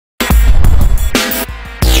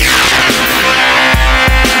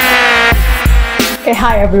Hey,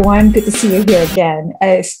 hi everyone. Good to see you here again.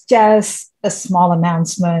 It's just a small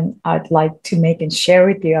announcement I'd like to make and share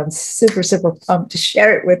with you. I'm super, super pumped to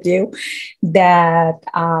share it with you that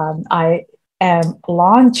I am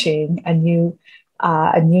launching a new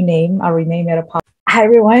name. I'll rename it. Hi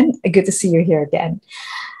everyone. Good to see you here again.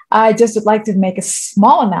 I just would like to make a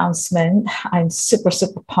small announcement. I'm super,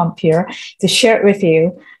 super pumped here to share it with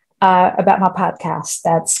you about my podcast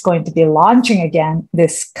that's going to be launching again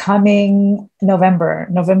this coming November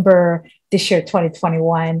this year,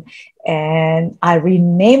 2021. And I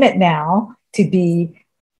rename it now to be,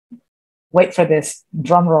 wait for this,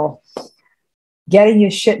 drum roll, Getting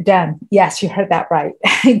Your Shit Done. Yes, you heard that right.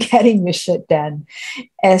 Getting Your Shit Done.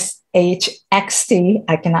 SHXT,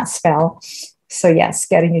 I cannot spell. So yes,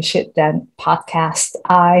 Getting Your Shit Done podcast.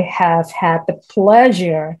 I have had the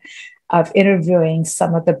pleasure of interviewing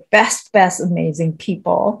some of the best, amazing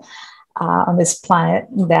people on this planet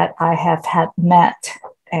that I have had met.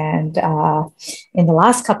 And in the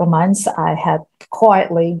last couple of months, I had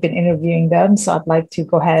quietly been interviewing them. So I'd like to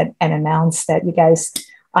go ahead and announce that you guys,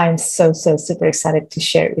 I'm so super excited to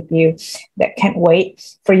share it with you. That can't wait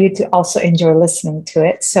for you to also enjoy listening to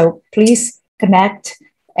it. So please connect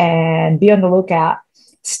and be on the lookout.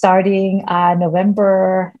 Starting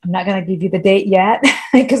November, I'm not going to give you the date yet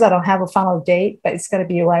because I don't have a final date, but it's going to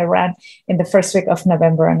be right around in the first week of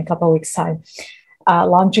November in a couple of weeks' time.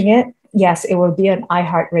 Launching it, yes, it will be on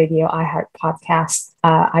iHeartRadio, iHeart Podcast,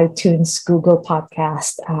 iTunes, Google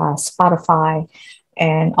Podcast, Spotify,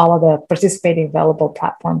 and all of the participating available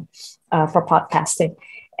platform for podcasting.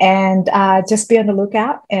 And just be on the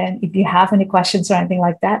lookout. And if you have any questions or anything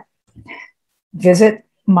like that, visit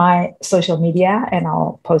my social media and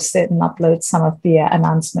I'll post it and upload some of the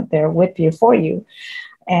announcement there with you for you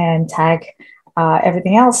and tag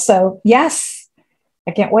everything else. So yes,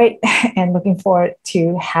 I can't wait and looking forward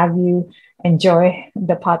to have you enjoy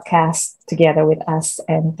the podcast together with us.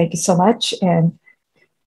 And thank you so much. And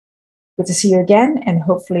good to see you again. And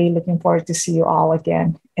hopefully looking forward to see you all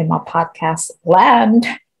again in my podcast land.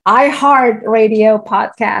 iHeartRadio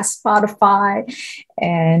podcast, Spotify,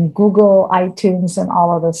 and Google, iTunes, and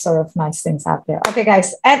all of those sort of nice things out there. Okay,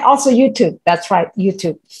 guys. And also YouTube. That's right,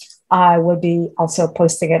 YouTube. I will be also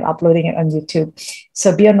posting and uploading it on YouTube.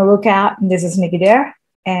 So be on the lookout. This is Nicky Dare.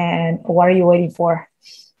 And what are you waiting for?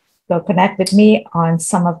 Go connect with me on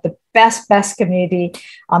some of the best community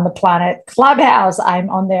on the planet. Clubhouse, I'm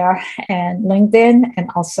on there, and LinkedIn, and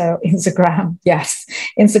also Instagram. Yes,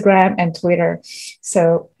 Instagram and Twitter.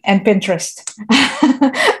 So, and Pinterest.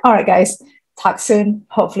 All right, guys, talk soon.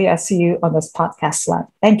 Hopefully I'll see you on this podcast live.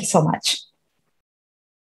 Thank you so much.